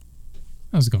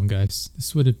How's it going, guys?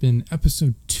 This would have been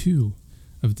episode 2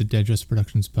 of the Dead Dress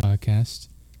Productions podcast.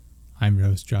 I'm your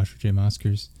host, Joshua J.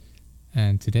 Moskers,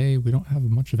 and today we don't have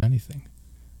much of anything.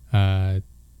 I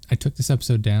took this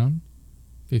episode down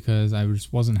because I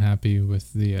just wasn't happy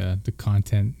with the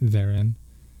content therein.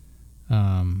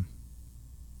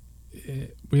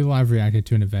 We live reacted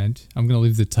to an event. I'm going to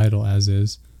leave the title as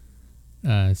is,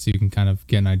 so you can kind of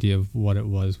get an idea of what it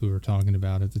was we were talking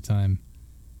about at the time.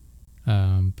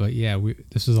 But yeah,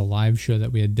 this was a live show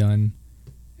that we had done,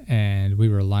 and we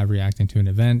were live reacting to an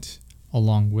event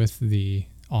along with the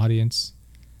audience,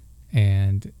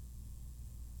 and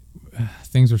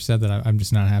things were said that I'm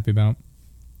just not happy about.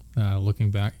 Looking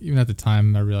back, even at the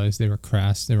time, I realized they were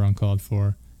crass, they were uncalled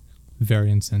for, very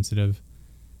insensitive,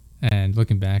 and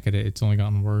looking back at it, it's only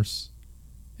gotten worse.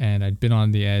 And I'd been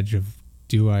on the edge of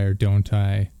do I or don't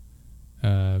I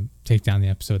take down the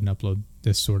episode and upload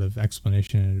this sort of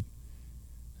explanation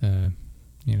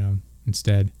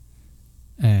instead.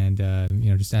 And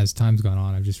just as time's gone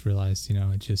on, I've just realized,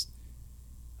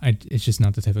 it's just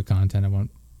not the type of content I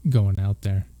want going out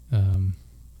there.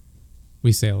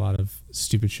 We say a lot of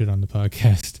stupid shit on the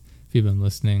podcast. If you've been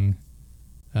listening,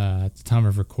 at the time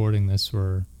of recording this,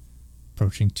 we're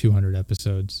approaching 200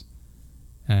 episodes.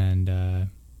 And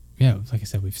like I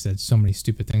said, we've said so many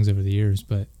stupid things over the years,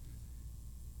 but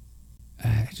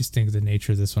I just think the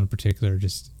nature of this one in particular it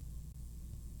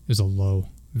was a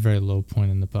very low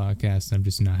point in the podcast, and I'm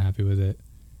just not happy with it.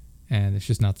 And it's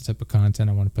just not the type of content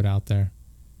I want to put out there.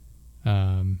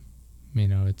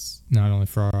 It's not only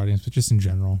for our audience, but just in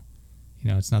general.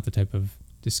 It's not the type of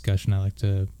discussion I like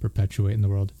to perpetuate in the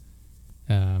world.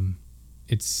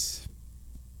 It's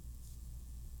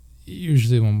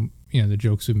usually when, the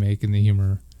jokes we make and the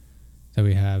humor that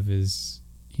we have is,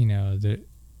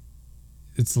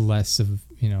 it's less of,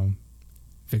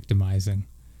 victimizing.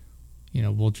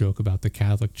 We'll joke about the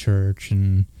Catholic Church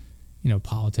and,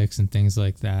 politics and things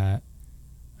like that.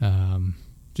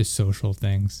 Just social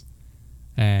things.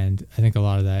 And I think a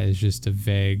lot of that is just a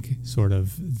vague sort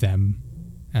of them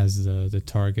as the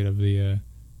target of the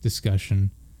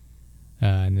discussion.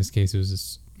 In this case, it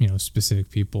was, specific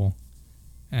people.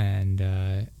 And,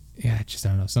 I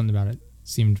don't know, something about it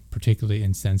seemed particularly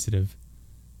insensitive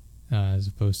as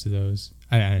opposed to those.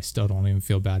 I still don't even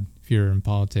feel bad. If you're in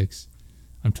politics,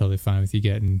 I'm totally fine with you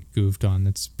getting goofed on.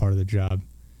 That's part of the job.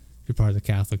 If you're part of the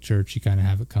Catholic Church, you kind of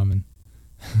have it coming.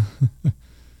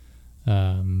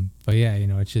 But yeah,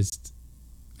 it's just,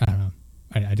 I don't know.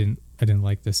 I didn't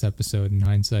like this episode in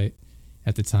hindsight.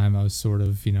 At the time, I was sort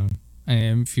of,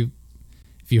 if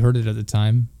you heard it at the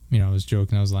time, I was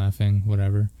joking, I was laughing,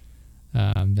 whatever.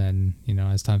 Then,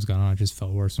 as time's gone on, it just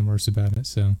felt worse and worse about it.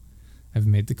 So I've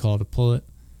made the call to pull it.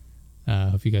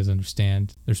 Hope you guys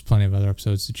understand. There's plenty of other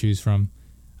episodes to choose from.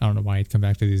 I don't know why you'd come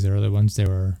back to these early ones. They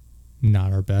were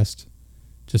not our best,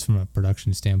 just from a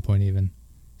production standpoint, even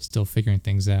still figuring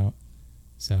things out.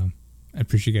 So I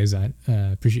appreciate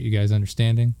you guys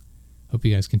understanding. Hope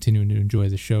you guys continue to enjoy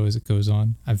the show as it goes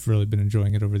on. I've really been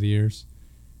enjoying it over the years.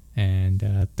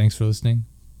 And thanks for listening.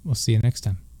 We'll see you next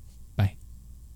time.